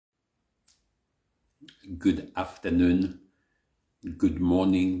Good afternoon, good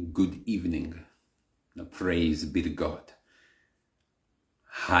morning, good evening. Praise be to God.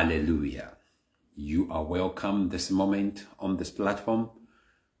 Hallelujah. You are welcome this moment on this platform.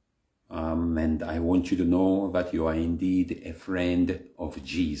 And I want you to know that you are indeed a friend of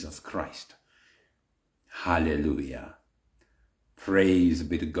Jesus Christ. Hallelujah. Praise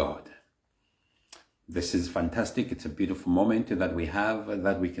be to God. This is fantastic. It's a beautiful moment that we have,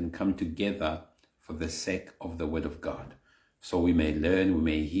 that we can come together for the sake of the Word of God. So we may learn, we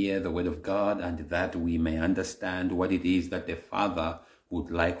may hear the Word of God, and that we may understand what it is that the Father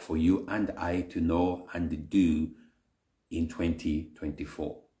would like for you and I to know and do in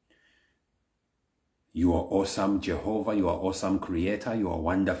 2024. You are awesome, Jehovah. You are awesome, Creator. You are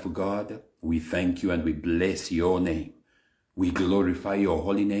wonderful, God. We thank you and we bless your name. We glorify your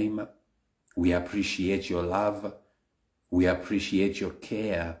holy name. We appreciate your love. We appreciate your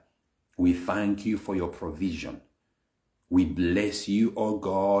care. We thank you for your provision. We bless you, O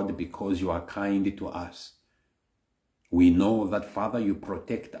God, because you are kind to us. We know that, Father, you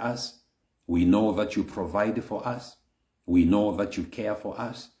protect us. We know that you provide for us. We know that you care for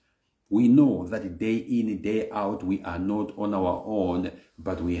us. We know that day in, day out, we are not on our own,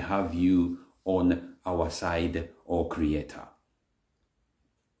 but we have you on our side, O Creator.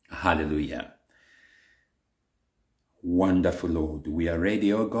 Hallelujah. Wonderful Lord. We are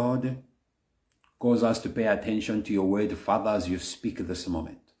ready, O God. Cause us to pay attention to your word, Father, as you speak this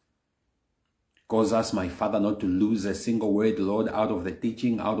moment. Cause us, my Father, not to lose a single word, Lord, out of the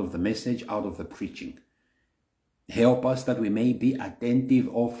teaching, out of the message, out of the preaching. Help us that we may be attentive,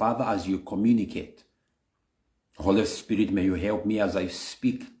 O Father, as you communicate. Holy Spirit, may you help me as I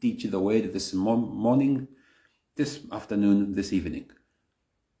speak, teach the word this morning, this afternoon, this evening.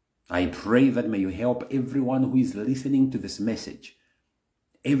 I pray that may you help everyone who is listening to this message.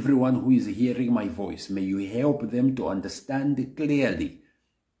 Everyone who is hearing my voice, may you help them to understand clearly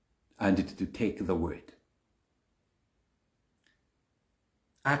and to take the word.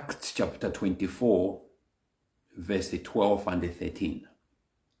 Acts chapter 24, verse 12 and 13.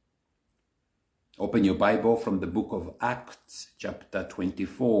 Open your Bible from the book of Acts chapter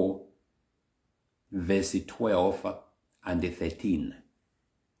 24, verse 12 and 13.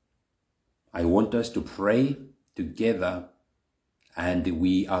 I want us to pray together. And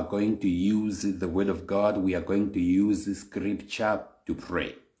we are going to use the word of God. We are going to use the scripture to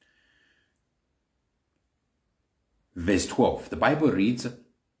pray. Verse 12, the Bible reads,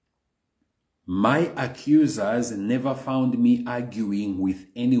 "My accusers never found me arguing with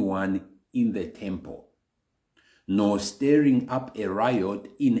anyone in the temple, nor stirring up a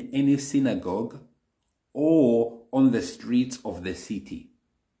riot in any synagogue or on the streets of the city.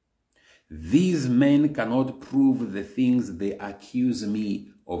 These men cannot prove the things they accuse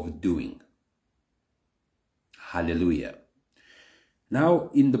me of doing." Hallelujah. Now,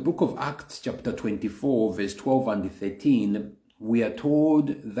 in the book of Acts chapter 24, verse 12 and 13, we are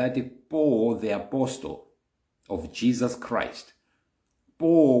told that Paul, the apostle of Jesus Christ,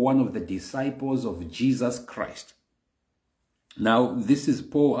 Paul, one of the disciples of Jesus Christ. Now, this is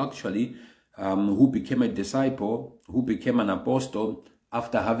Paul actually, who became a disciple, who became an apostle,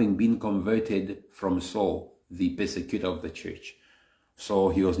 after having been converted from Saul, the persecutor of the church. So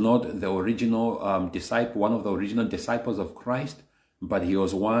he was not the original disciple, one of the original disciples of Christ, but he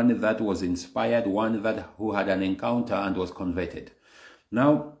was one that was inspired, one who had an encounter and was converted.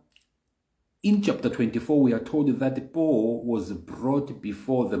 Now, in chapter 24, we are told that Paul was brought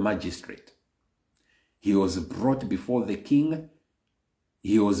before the magistrate. He was brought before the king.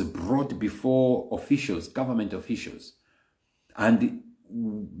 He was brought before officials, government officials. And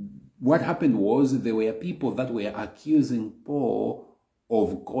what happened was there were people that were accusing Paul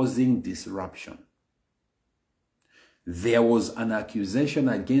of causing disruption. There was an accusation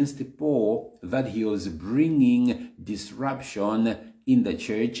against Paul that he was bringing disruption in the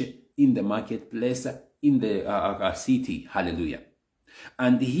church, in the marketplace, in the city. Hallelujah.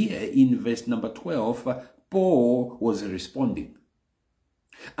 And here in verse number 12, Paul was responding.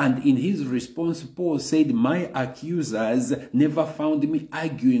 And in his response, Paul said, "My accusers never found me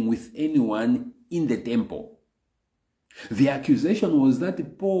arguing with anyone in the temple." The accusation was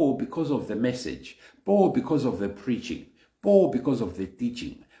that Paul, because of the message, Paul, because of the preaching, Paul, because of the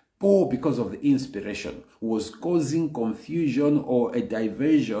teaching, Paul, because of the inspiration, was causing confusion or a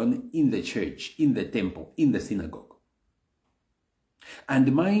diversion in the church, in the temple, in the synagogue.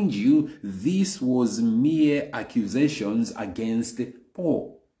 And mind you, this was mere accusations against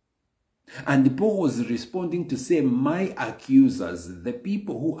Paul. And Paul was responding to say, "My accusers, the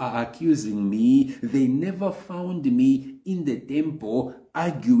people who are accusing me, they never found me in the temple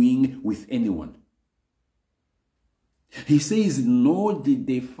arguing with anyone." He says, nor did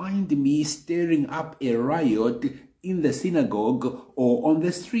they find me stirring up a riot in the synagogue or on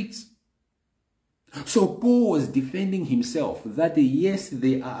the streets. So Paul was defending himself that yes,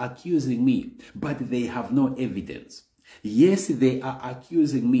 they are accusing me, but they have no evidence. Yes, they are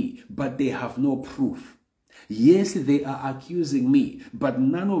accusing me, but they have no proof. Yes, they are accusing me, but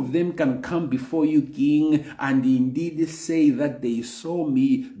none of them can come before you, King, and indeed say that they saw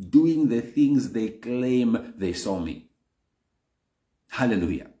me doing the things they claim they saw me.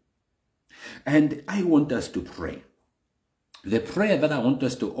 Hallelujah. And I want us to pray. The prayer that I want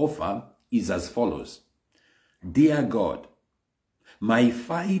us to offer is as follows. Dear God, my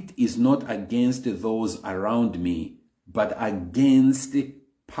fight is not against those around me, but against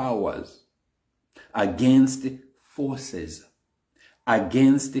powers, against forces,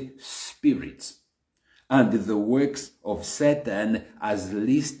 against spirits, and the works of Satan as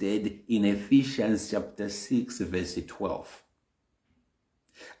listed in Ephesians chapter 6, verse 12.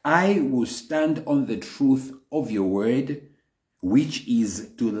 I will stand on the truth of your word, which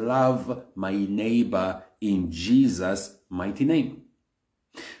is to love my neighbor in Jesus' mighty name.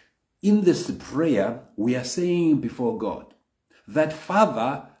 In this prayer, we are saying before God that,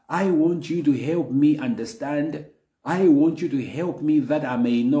 Father, I want you to help me understand. I want you to help me that I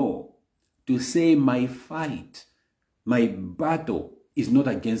may know to say my fight, my battle is not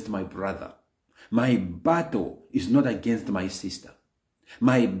against my brother. My battle is not against my sister.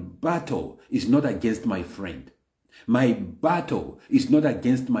 My battle is not against my friend. My battle is not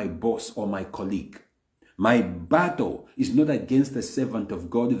against my boss or my colleague. My battle is not against the servant of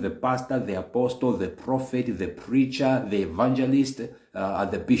God, the pastor, the apostle, the prophet, the preacher, the evangelist,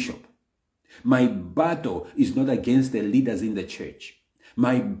 the bishop. My battle is not against the leaders in the church.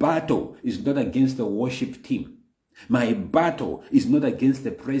 My battle is not against the worship team. My battle is not against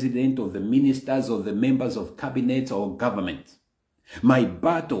the president or the ministers or the members of cabinets or government. My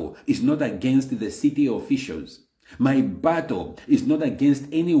battle is not against the city officials. My battle is not against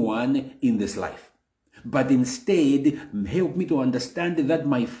anyone in this life. But instead, help me to understand that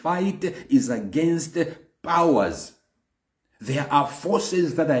my fight is against powers. There are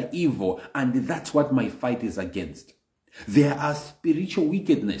forces that are evil, and that's what my fight is against. There are spiritual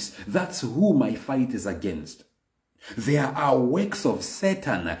wickedness. That's who my fight is against. There are works of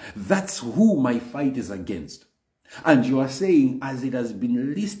Satan. That's who my fight is against. And you are saying, as it has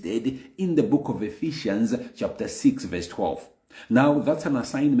been listed in the book of Ephesians, chapter 6, verse 12. Now, that's an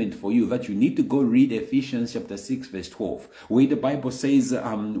assignment for you that you need to go read Ephesians chapter 6, verse 12, where the Bible says,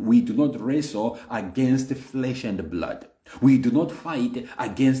 we do not wrestle against flesh and blood. We do not fight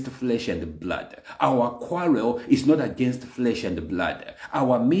against flesh and blood. Our quarrel is not against flesh and blood.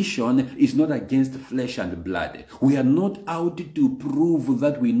 Our mission is not against flesh and blood. We are not out to prove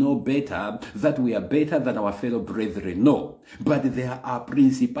that we know better, that we are better than our fellow brethren. No. But there are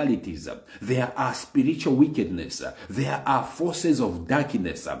principalities. There are spiritual wickedness. There are forces of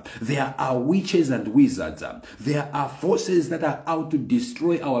darkness. There are witches and wizards. There are forces that are out to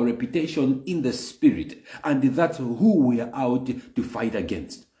destroy our reputation in the spirit. And that's who we are out to fight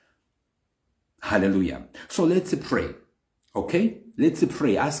against. Hallelujah. So let's pray. Okay? Let's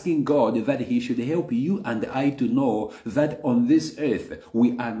pray, asking God that He should help you and I to know that on this earth,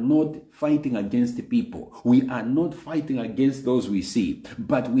 we are not fighting against people. We are not fighting against those we see.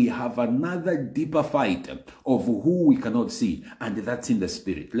 But we have another deeper fight of who we cannot see. And that's in the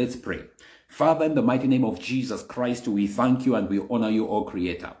spirit. Let's pray. Father, in the mighty name of Jesus Christ, we thank you and we honor you, O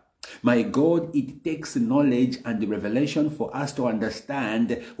Creator. My God, it takes knowledge and revelation for us to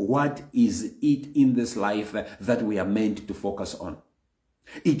understand what is it in this life that we are meant to focus on.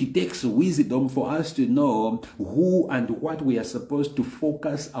 It takes wisdom for us to know who and what we are supposed to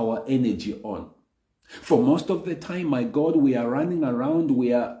focus our energy on. For most of the time, my God, we are running around,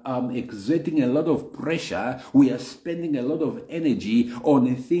 we are exerting a lot of pressure, we are spending a lot of energy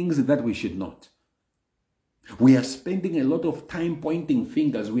on things that we should not. We are spending a lot of time pointing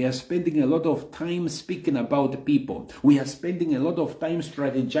fingers. We are spending a lot of time speaking about people. We are spending a lot of time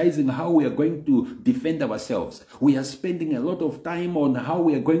strategizing how we are going to defend ourselves. We are spending a lot of time on how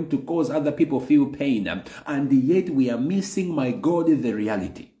we are going to cause other people feel pain. And yet we are missing, my God, the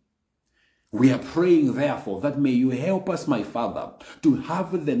reality. We are praying, therefore, that may you help us, my Father, to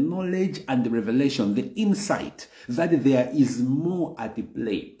have the knowledge and the revelation, the insight that there is more at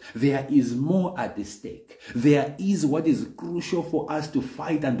play. There is more at stake. There is what is crucial for us to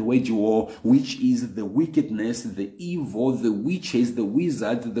fight and wage war, which is the wickedness, the evil, the witches, the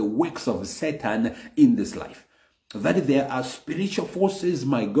wizards, the works of Satan in this life. That there are spiritual forces,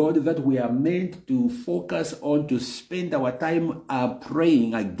 my God, that we are meant to focus on, to spend our time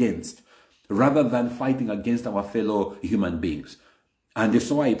praying against. rather than fighting against our fellow human beings. And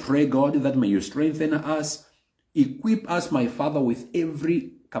so I pray, God, that may you strengthen us, equip us, my Father, with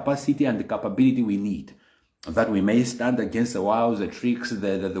every capacity and capability we need, that we may stand against the wiles, the tricks,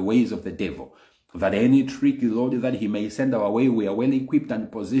 the ways of the devil. That any trick, Lord, that he may send our way, we are well equipped and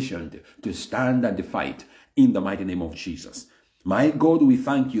positioned to stand and fight in the mighty name of Jesus. My God, we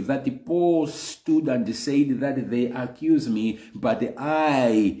thank you that Paul stood and said that they accuse me, but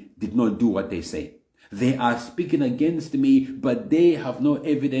I did not do what they say. They are speaking against me, but they have no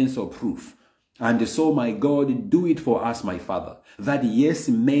evidence or proof. And so, my God, do it for us, my Father, that yes,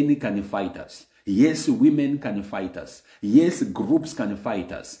 men can fight us. Yes, women can fight us. Yes, groups can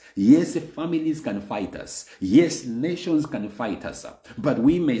fight us. Yes, families can fight us. Yes, nations can fight us. But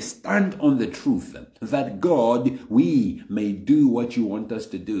we may stand on the truth that, God, we may do what you want us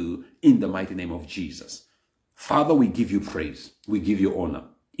to do in the mighty name of Jesus. Father, we give you praise. We give you honor.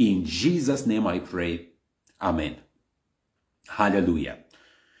 In Jesus' name I pray. Amen. Hallelujah.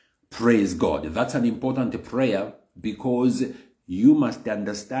 Praise God. That's an important prayer, because you must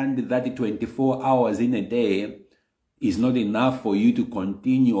understand that 24 hours in a day is not enough for you to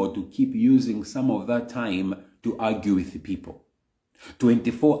continue or to keep using some of that time to argue with people.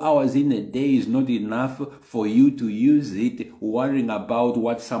 24 hours in a day is not enough for you to use it worrying about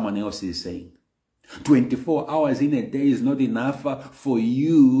what someone else is saying. 24 hours in a day is not enough for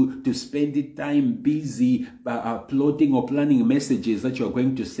you to spend time busy plotting or planning messages that you're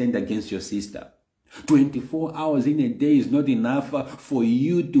going to send against your sister. 24 hours in a day is not enough for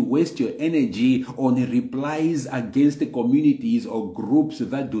you to waste your energy on replies against the communities or groups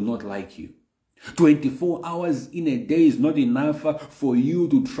that do not like you. 24 hours in a day is not enough for you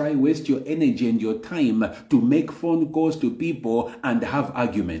to try waste your energy and your time to make phone calls to people and have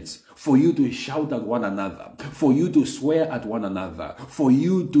arguments, for you to shout at one another, for you to swear at one another, for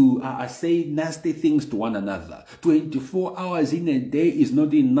you to say nasty things to one another. 24 hours in a day is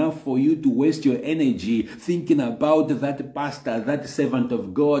not enough for you to waste your energy thinking about that pastor, that servant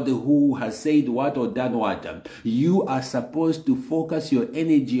of God who has said what or done what. You are supposed to focus your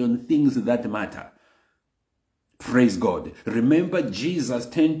energy on things that matter. Praise God. Remember, Jesus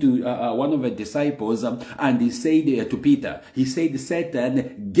turned to one of the disciples and he said to Peter, he said,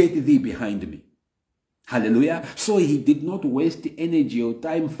 Satan, get thee behind me. Hallelujah. So he did not waste energy or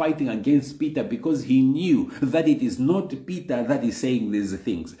time fighting against Peter, because he knew that it is not Peter that is saying these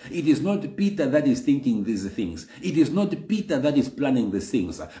things. It is not Peter that is thinking these things. It is not Peter that is planning these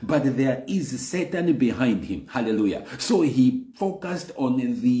things, but there is Satan behind him. Hallelujah. So he focused on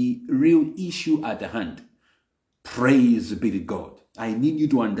the real issue at hand. Praise be to God. I need you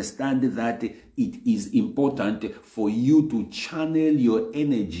to understand that it is important for you to channel your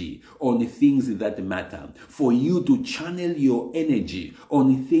energy on things that matter, for you to channel your energy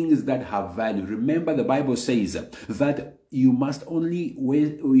on things that have value. Remember, the Bible says that you must only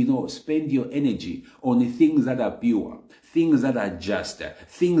spend your energy on things that are pure, things that are just,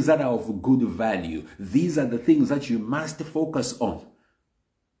 things that are of good value. These are the things that you must focus on.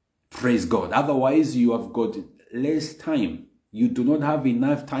 Praise God. Otherwise, you have got less time. You do not have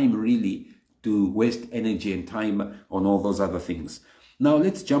enough time really to waste energy and time on all those other things. Now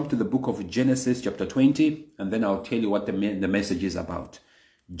let's jump to the book of Genesis chapter 20, and then I'll tell you what the message is about.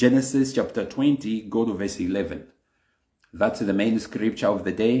 Genesis chapter 20, go to verse 11. That's the main scripture of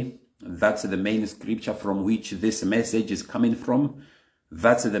the day. That's the main scripture from which this message is coming from.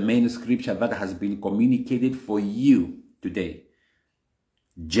 That's the main scripture that has been communicated for you today.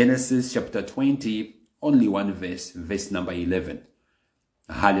 Genesis chapter 20, only one verse, verse number 11.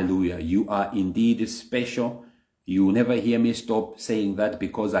 Hallelujah. You are indeed special. You will never hear me stop saying that,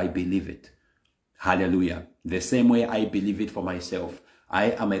 because I believe it. Hallelujah. The same way I believe it for myself.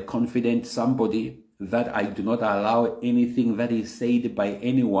 I am a confident somebody that I do not allow anything that is said by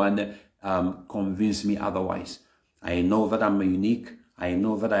anyone convince me otherwise. I know that I'm unique. I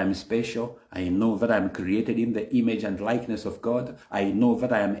know that I am special. I know that I am created in the image and likeness of God. I know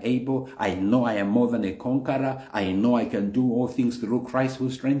that I am able. I know I am more than a conqueror. I know I can do all things through Christ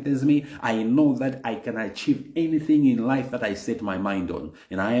who strengthens me. I know that I can achieve anything in life that I set my mind on.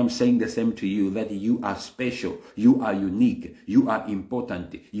 And I am saying the same to you, that you are special. You are unique. You are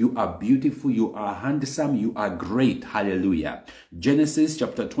important. You are beautiful. You are handsome. You are great. Hallelujah. Genesis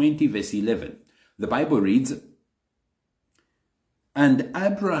chapter 20 verse 11. The Bible reads, and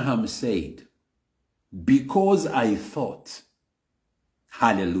Abraham said, because I thought.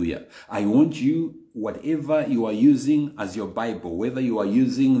 Hallelujah. I want you, whatever you are using as your Bible, whether you are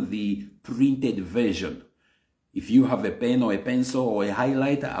using the printed version, if you have a pen or a pencil or a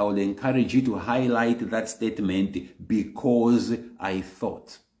highlighter, I would encourage you to highlight that statement, because I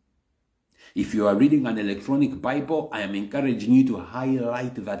thought. If you are reading an electronic Bible, I am encouraging you to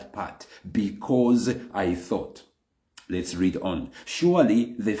highlight that part, because I thought. Let's read on.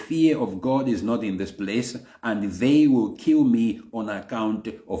 Surely the fear of God is not in this place, and they will kill me on account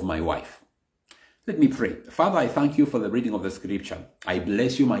of my wife. Let me pray. Father, I thank you for the reading of the scripture. I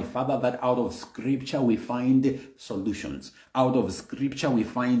bless you, my Father, that out of scripture we find solutions. Out of scripture we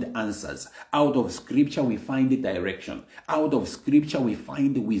find answers. Out of scripture we find direction. Out of scripture we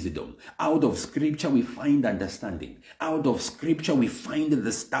find wisdom. Out of scripture we find understanding. Out of scripture we find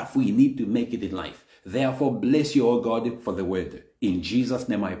the stuff we need to make it in life. Therefore, bless you, O God, for the word. In Jesus'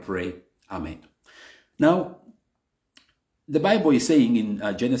 name I pray. Amen. Now, the Bible is saying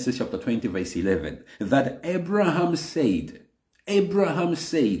in Genesis chapter 20, verse 11, that Abraham said,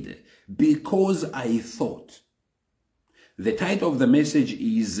 because I thought. The title of the message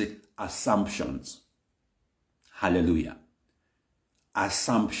is Assumptions. Hallelujah.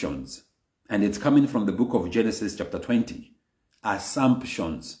 Assumptions. And it's coming from the book of Genesis chapter 20.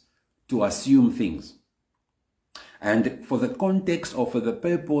 Assumptions. To assume things. And for the context or for the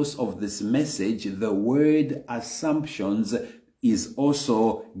purpose of this message, the word assumptions is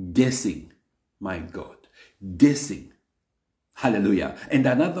also guessing. My God. Guessing. Hallelujah. And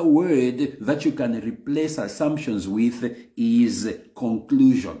another word that you can replace assumptions with is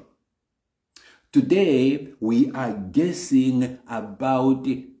conclusion. Today, we are guessing about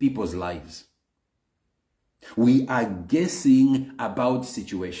people's lives. We are guessing about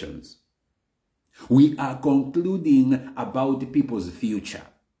situations. We are concluding about people's future.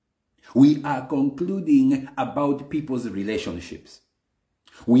 We are concluding about people's relationships.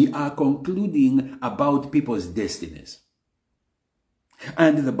 We are concluding about people's destinies.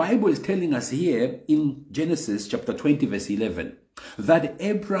 And the Bible is telling us here in Genesis chapter 20 verse 11 that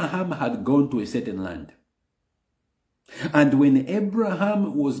Abraham had gone to a certain land. And when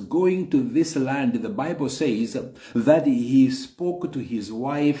Abraham was going to this land, the Bible says that he spoke to his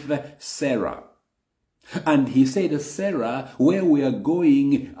wife Sarah. And he said, Sarah, where we are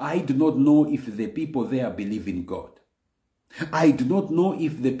going, I do not know if the people there believe in God. I do not know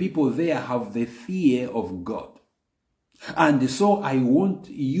if the people there have the fear of God. And so I want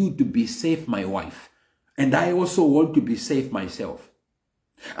you to be safe, my wife. And I also want to be safe myself.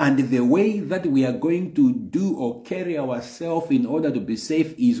 And the way that we are going to do or carry ourselves in order to be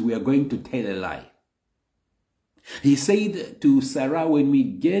safe is we are going to tell a lie. He said to Sarah, when we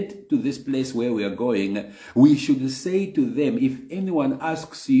get to this place where we are going, we should say to them, if anyone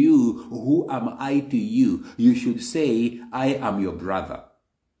asks you, who am I to you? You should say, I am your brother.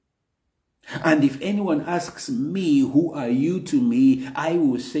 And if anyone asks me, who are you to me? I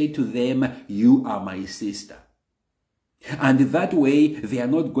will say to them, you are my sister. And that way, they are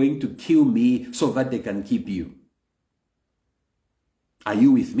not going to kill me so that they can keep you. Are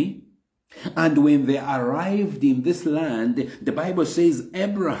you with me? And when they arrived in this land, the Bible says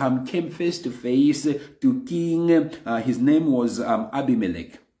Abraham came face to face to king, his name was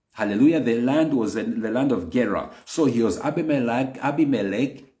Abimelech. Hallelujah. The land was the land of Gerah. So he was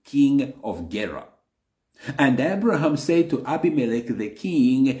Abimelech, king of Gerah. And Abraham said to Abimelech the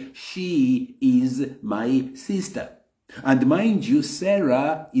king, she is my sister. And mind you,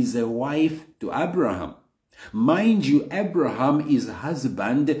 Sarah is a wife to Abraham. Mind you, Abraham is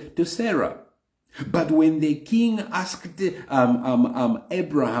husband to Sarah. But when the king asked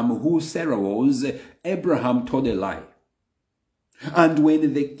Abraham who Sarah was, Abraham told a lie. And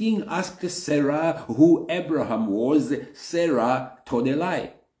when the king asked Sarah who Abraham was, Sarah told a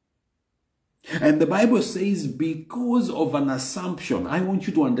lie. And the Bible says because of an assumption, I want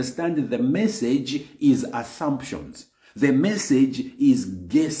you to understand that the message is assumptions. The message is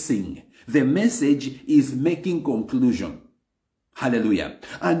guessing. The message is making conclusion. Hallelujah.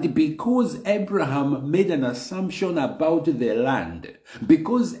 And because Abraham made an assumption about the land,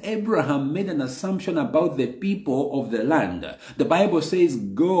 because Abraham made an assumption about the people of the land, the Bible says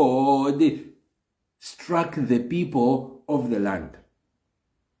God struck the people of the land.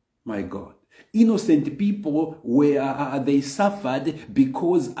 My God. Innocent people they suffered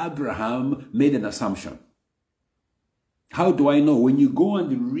because Abraham made an assumption. How do I know? When you go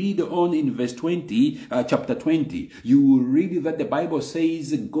and read on in verse 20, chapter 20, you will read that the Bible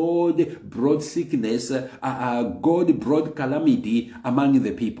says God brought sickness, God brought calamity among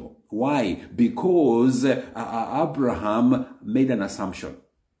the people. Why? Because Abraham made an assumption.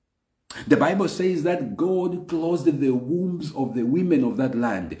 The Bible says that God closed the wombs of the women of that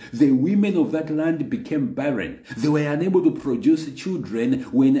land. The women of that land became barren. They were unable to produce children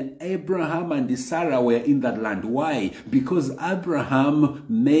when Abraham and Sarah were in that land. Why? Because Abraham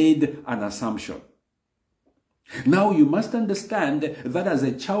made an assumption. Now you must understand that as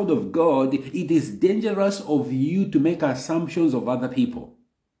a child of God, it is dangerous of you to make assumptions of other people.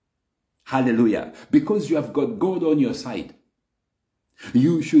 Hallelujah. Because you have got God on your side.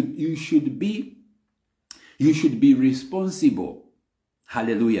 You should be responsible.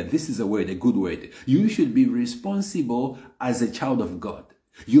 Hallelujah. This is a word, a good word. You should be responsible as a child of God.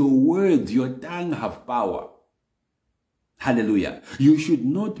 Your words, your tongue have power. Hallelujah. You should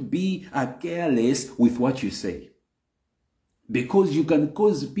not be careless with what you say. Because you can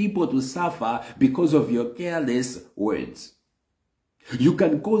cause people to suffer because of your careless words. You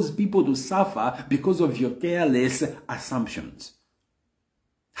can cause people to suffer because of your careless assumptions.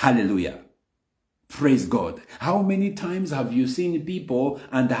 Hallelujah. Praise God. How many times have you seen people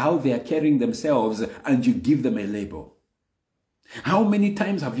and how they are carrying themselves and you give them a label? How many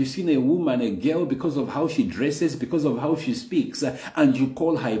times have you seen a woman, a girl, because of how she dresses, because of how she speaks, and you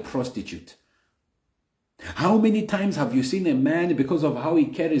call her a prostitute? How many times have you seen a man because of how he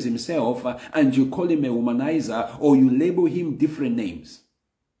carries himself and you call him a womanizer or you label him different names?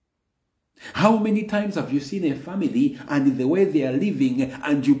 How many times have you seen a family and the way they are living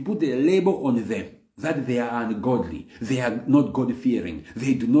and you put a label on them that they are ungodly, they are not God-fearing,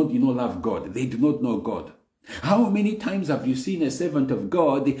 they do not, love God, they do not know God? How many times have you seen a servant of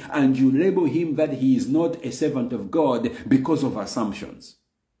God and you label him that he is not a servant of God because of assumptions?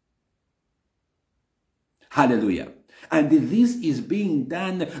 Hallelujah. And this is being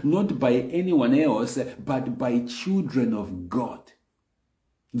done not by anyone else, but by children of God.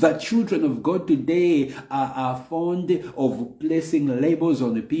 The children of God today are fond of placing labels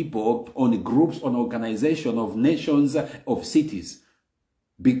on people, on groups, on organizations, of nations, of cities,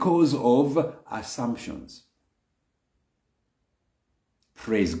 because of assumptions.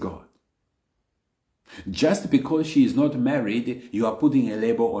 Praise God. Just because she is not married, you are putting a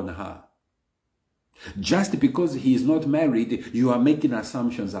label on her. Just because he is not married, you are making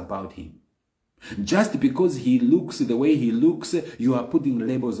assumptions about him. Just because he looks the way he looks, you are putting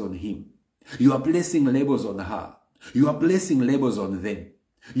labels on him. You are placing labels on her. You are placing labels on them.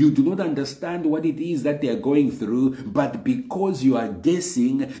 You do not understand what it is that they are going through, but because you are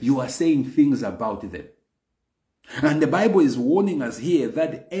guessing, you are saying things about them. And the Bible is warning us here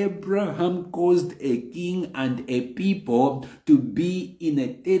that Abraham caused a king and a people to be in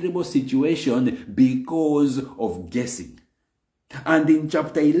a terrible situation because of guessing. And in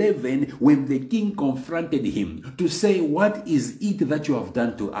chapter 11, when the king confronted him to say, "What is it that you have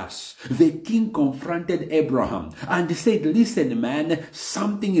done to us?" the king confronted Abraham and said, "Listen, man,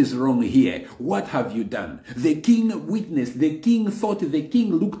 something is wrong here. What have you done?" The king witnessed, the king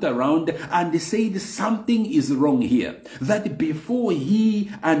looked around and said, "Something is wrong here. That before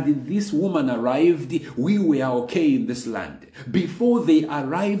he and this woman arrived, we were okay in this land. Before they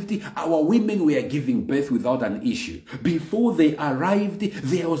arrived, our women were giving birth without an issue. Before they arrived,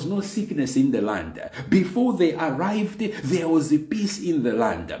 there was no sickness in the land. Before they arrived, there was peace in the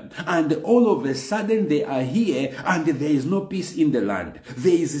land. And all of a sudden they are here and there is no peace in the land.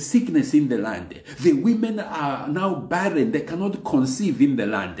 There is sickness in the land. The women are now barren. They cannot conceive in the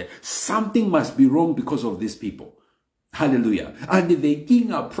land. Something must be wrong because of these people." Hallelujah. And the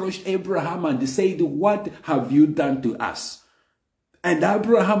king approached Abraham and said, "What have you done to us?" And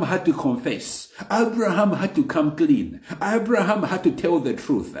Abraham had to confess. Abraham had to come clean. Abraham had to tell the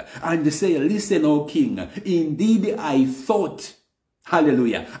truth and say, "Listen, O king, indeed I thought,"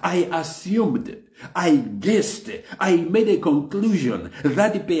 hallelujah, "I assumed, I guessed, I made a conclusion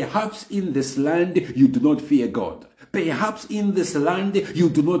that perhaps in this land you do not fear God. Perhaps in this land you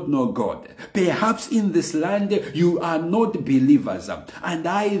do not know God. Perhaps in this land you are not believers. And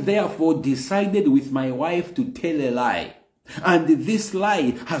I therefore decided with my wife to tell a lie. And this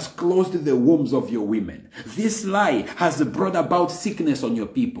lie has closed the wombs of your women. This lie has brought about sickness on your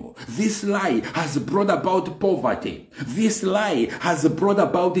people. This lie has brought about poverty. This lie has brought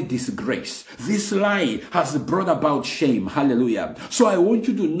about disgrace. This lie has brought about shame." Hallelujah. So I want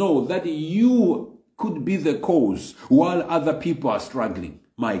you to know that you could be the cause while other people are struggling.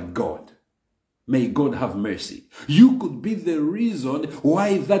 My God. May God have mercy. You could be the reason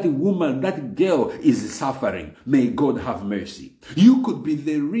why that woman, that girl is suffering. May God have mercy. You could be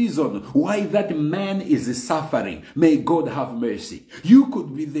the reason why that man is suffering. May God have mercy. You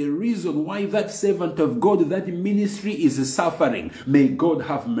could be the reason why that servant of God, that ministry is suffering. May God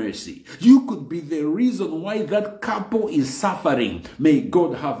have mercy. You could be the reason why that couple is suffering. May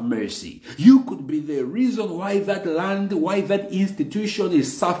God have mercy. You could be the reason why that land, why that institution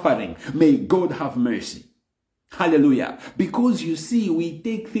is suffering. May God have mercy. Hallelujah. Because you see, we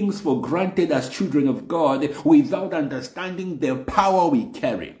take things for granted as children of God without understanding the power we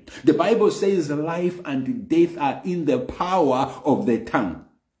carry. The Bible says life and death are in the power of the tongue.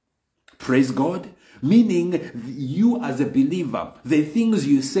 Praise God. Meaning, you as a believer, the things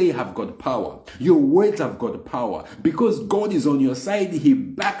you say have got power. Your words have got power. Because God is on your side, He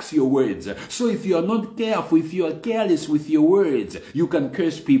backs your words. So if you are not careful, if you are careless with your words, you can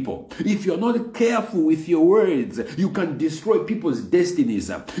curse people. If you are not careful with your words, you can destroy people's destinies.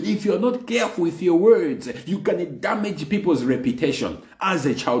 If you are not careful with your words, you can damage people's reputation as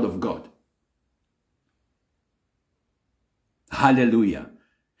a child of God. Hallelujah.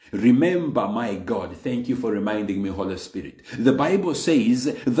 Remember, my God, thank you for reminding me, Holy Spirit. The Bible says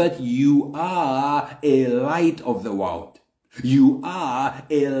that you are a light of the world. You are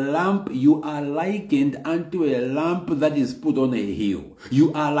a lamp. You are likened unto a lamp that is put on a hill.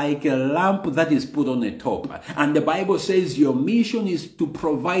 You are like a lamp that is put on a top. And the Bible says your mission is to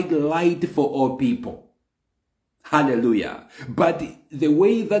provide light for all people. Hallelujah. But the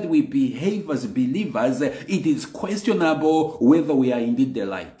way that we behave as believers, it is questionable whether we are indeed the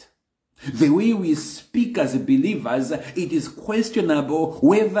light. The way we speak as believers, it is questionable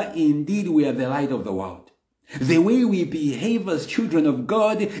whether indeed we are the light of the world. The way we behave as children of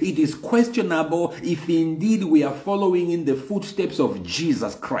God, it is questionable if indeed we are following in the footsteps of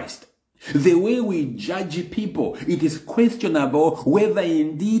Jesus Christ. The way we judge people, it is questionable whether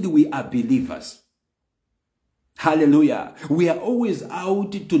indeed we are believers. Hallelujah. We are always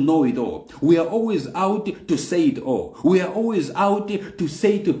out to know it all. We are always out to say it all. We are always out to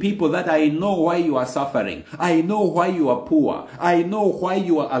say to people that I know why you are suffering. I know why you are poor. I know why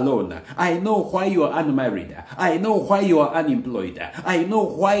you are alone. I know why you are unmarried. I know why you are unemployed. I know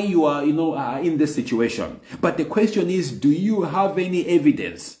why you are, in this situation. But the question is, do you have any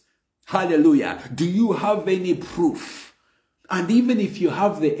evidence? Hallelujah. Do you have any proof? And even if you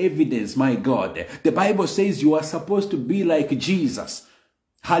have the evidence, my God, the Bible says you are supposed to be like Jesus.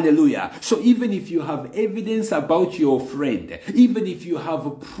 Hallelujah. So even if you have evidence about your friend, even if you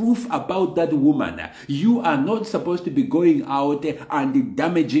have proof about that woman, you are not supposed to be going out and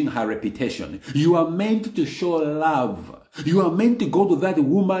damaging her reputation. You are meant to show love. You are meant to go to that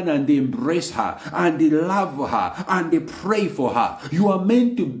woman and embrace her and love her and pray for her. You are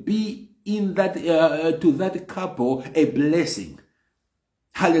meant to be in that to that couple a blessing.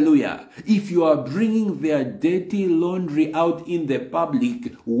 Hallelujah. If you are bringing their dirty laundry out in the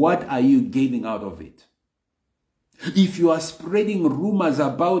public, what are you gaining out of it? If you are spreading rumors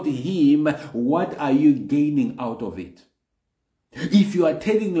about him, what are you gaining out of it? If you are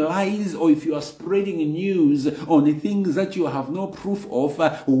telling lies or if you are spreading news on things that you have no proof of,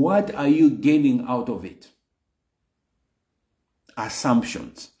 what are you gaining out of it?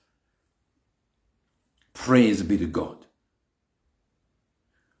 Assumptions. Praise be to God.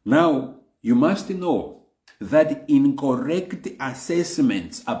 Now, you must know that incorrect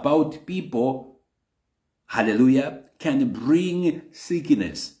assessments about people, hallelujah, can bring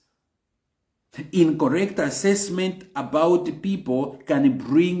sickness. Incorrect assessment about people can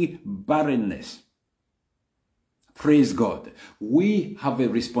bring barrenness. Praise God. We have a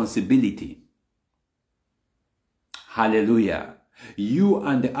responsibility. Hallelujah. You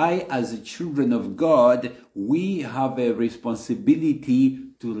and I, as children of God, we have a responsibility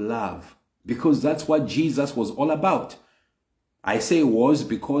to love, because that's what Jesus was all about. I say was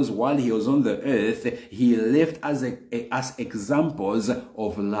because while he was on the earth, he left as examples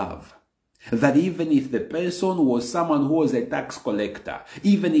of love. That even if the person was someone who was a tax collector,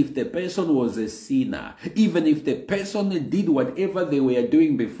 even if the person was a sinner, even if the person did whatever they were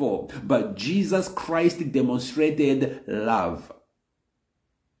doing before, but Jesus Christ demonstrated love.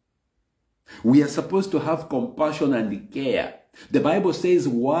 We are supposed to have compassion and care. The Bible says,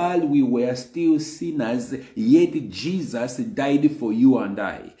 while we were still sinners, yet Jesus died for you and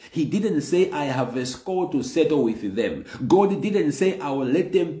I. He didn't say, I have a score to settle with them. God didn't say, I will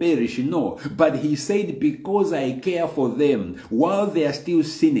let them perish. No, but he said, because I care for them, while they are still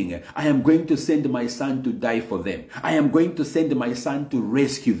sinning, I am going to send my son to die for them. I am going to send my son to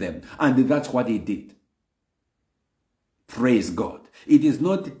rescue them. And that's what he did. Praise God. It is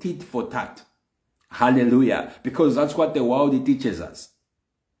not tit for tat. Hallelujah. Because that's what the world teaches us.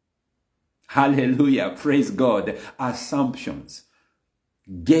 Hallelujah. Praise God. Assumptions.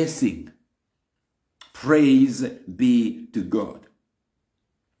 Guessing. Praise be to God.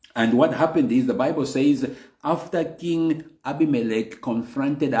 And what happened is, the Bible says, after King Abimelech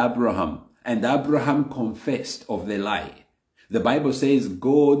confronted Abraham, and Abraham confessed of the lie, the Bible says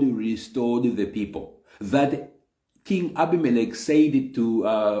God restored the people. That King Abimelech said to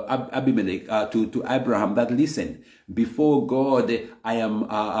to Abraham that, listen, before God, I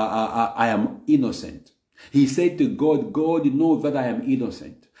am innocent. He said to God, God knows that I am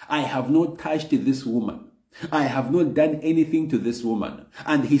innocent. I have not touched this woman. I have not done anything to this woman.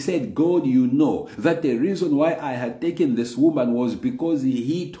 And he said, God, you know that the reason why I had taken this woman was because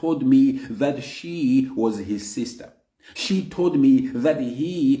he told me that she was his sister. She told me that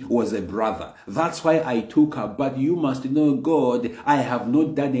he was a brother. That's why I took her. But you must know, God, I have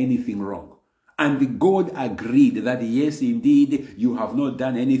not done anything wrong. And God agreed that, yes, indeed, you have not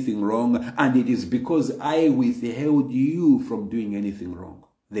done anything wrong. And it is because I withheld you from doing anything wrong.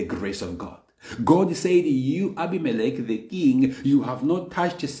 The grace of God. God said, you, Abimelech, the king, you have not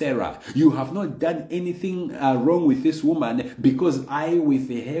touched Sarah. You have not done anything wrong with this woman because I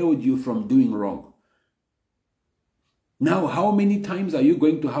withheld you from doing wrong. Now, how many times are you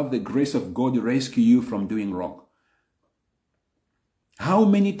going to have the grace of God rescue you from doing wrong? How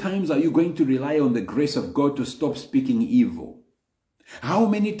many times are you going to rely on the grace of God to stop speaking evil? How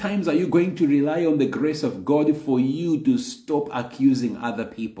many times are you going to rely on the grace of God for you to stop accusing other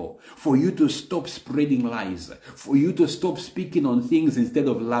people, for you to stop spreading lies, for you to stop speaking on things instead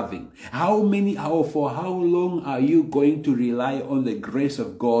of loving? For how long are you going to rely on the grace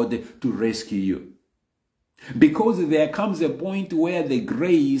of God to rescue you? Because there comes a point where the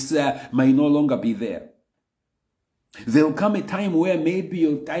grace may no longer be there. There will come a time where maybe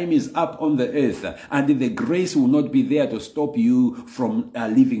your time is up on the earth and the grace will not be there to stop you from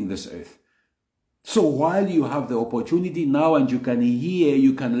leaving this earth. So while you have the opportunity now and you can hear,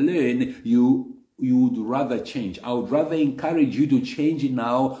 you can learn, you would rather change. I would rather encourage you to change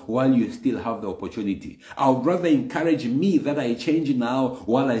now while you still have the opportunity. I would rather encourage me that I change now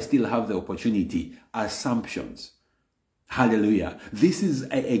while I still have the opportunity. Assumptions. Hallelujah. This is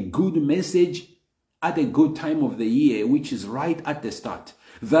a good message at a good time of the year, which is right at the start,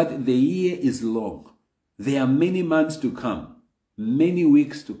 that the year is long. There are many months to come, many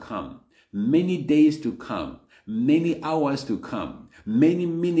weeks to come, many days to come, many hours to come, many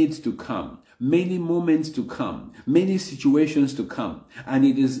minutes to come, many moments to come, many situations to come. And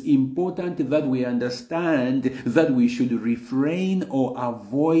it is important that we understand that we should refrain or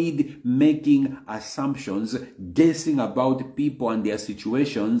avoid making assumptions, guessing about people and their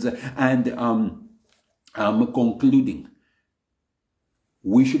situations, and concluding.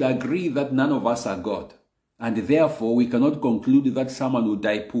 We should agree that none of us are God. And therefore, we cannot conclude that someone will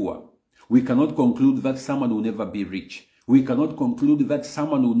die poor. We cannot conclude that someone will never be rich. We cannot conclude that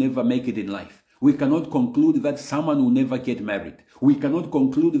someone will never make it in life. We cannot conclude that someone will never get married. We cannot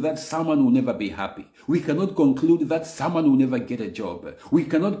conclude that someone will never be happy. We cannot conclude that someone will never get a job. We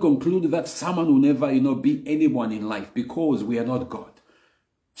cannot conclude that someone will never, be anyone in life, because we are not God.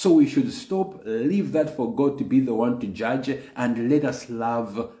 So we should stop, leave that for God to be the one to judge, and let us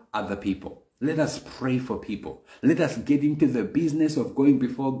love other people. Let us pray for people. Let us get into the business of going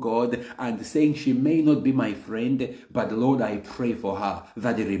before God and saying, she may not be my friend, but Lord, I pray for her,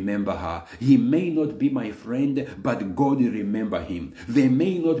 that you remember her. He may not be my friend, but God, remember him. They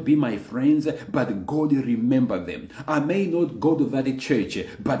may not be my friends, but God, remember them. I may not go to that church,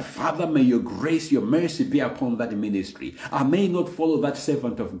 but Father, may your grace, your mercy be upon that ministry. I may not follow that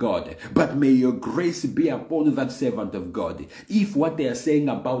servant of God, but may your grace be upon that servant of God. If what they are saying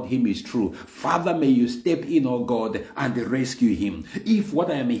about him is true, Father, may you step in, oh God, and rescue him. If what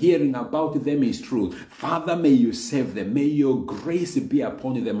I am hearing about them is true, Father, may you save them. May your grace be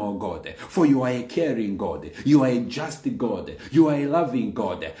upon them, oh God. For you are a caring God. You are a just God. You are a loving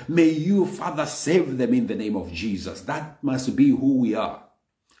God. May you, Father, save them in the name of Jesus. That must be who we are.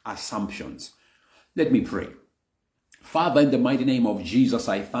 Assumptions. Let me pray. Father, in the mighty name of Jesus,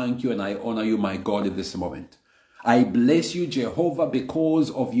 I thank you and I honor you, my God, at this moment. I bless you, Jehovah, because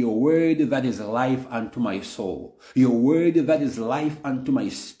of your word that is life unto my soul. Your word that is life unto my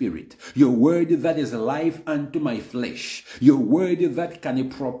spirit. Your word that is life unto my flesh. Your word that can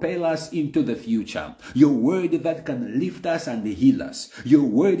propel us into the future. Your word that can lift us and heal us. Your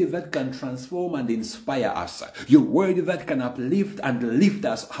word that can transform and inspire us. Your word that can uplift and lift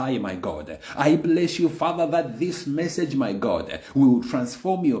us high, my God. I bless you, Father, that this message, my God, will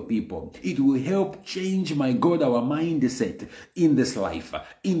transform your people. It will help change, my God, our mindset in this life,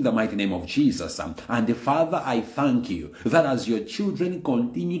 in the mighty name of Jesus. And Father, I thank you that as your children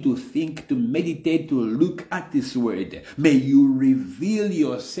continue to think, to meditate, to look at this word, may you reveal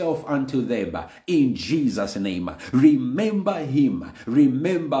yourself unto them in Jesus' name. Remember him,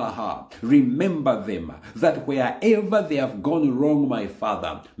 remember her, remember them, that wherever they have gone wrong, my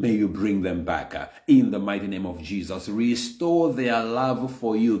Father, may you bring them back in the mighty name of Jesus. Restore their love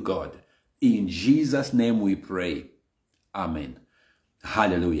for you, God. In Jesus' name we pray. Amen.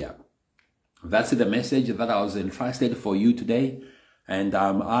 Hallelujah. That's the message that I was entrusted for you today. And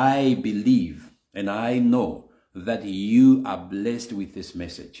I believe and I know that you are blessed with this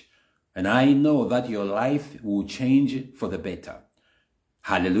message. And I know that your life will change for the better.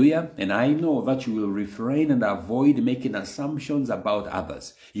 Hallelujah. And I know that you will refrain and avoid making assumptions about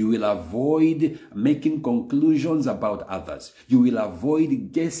others. You will avoid making conclusions about others. You will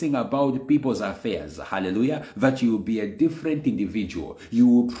avoid guessing about people's affairs. Hallelujah. That you will be a different individual. You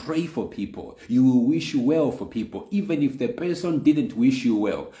will pray for people. You will wish well for people. Even if the person didn't wish you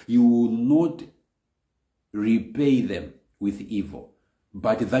well, you will not repay them with evil,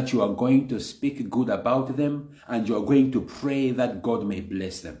 but that you are going to speak good about them and you are going to pray that God may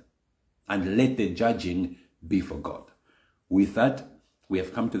bless them, and let the judging be for God. With that, we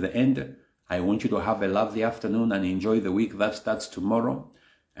have come to the end. I want you to have a lovely afternoon and enjoy the week that starts tomorrow.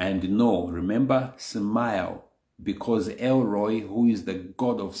 And remember, smile, because Elroy, who is the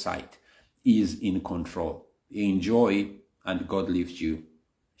God of sight, is in control. Enjoy, and God lift you.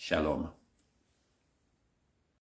 Shalom.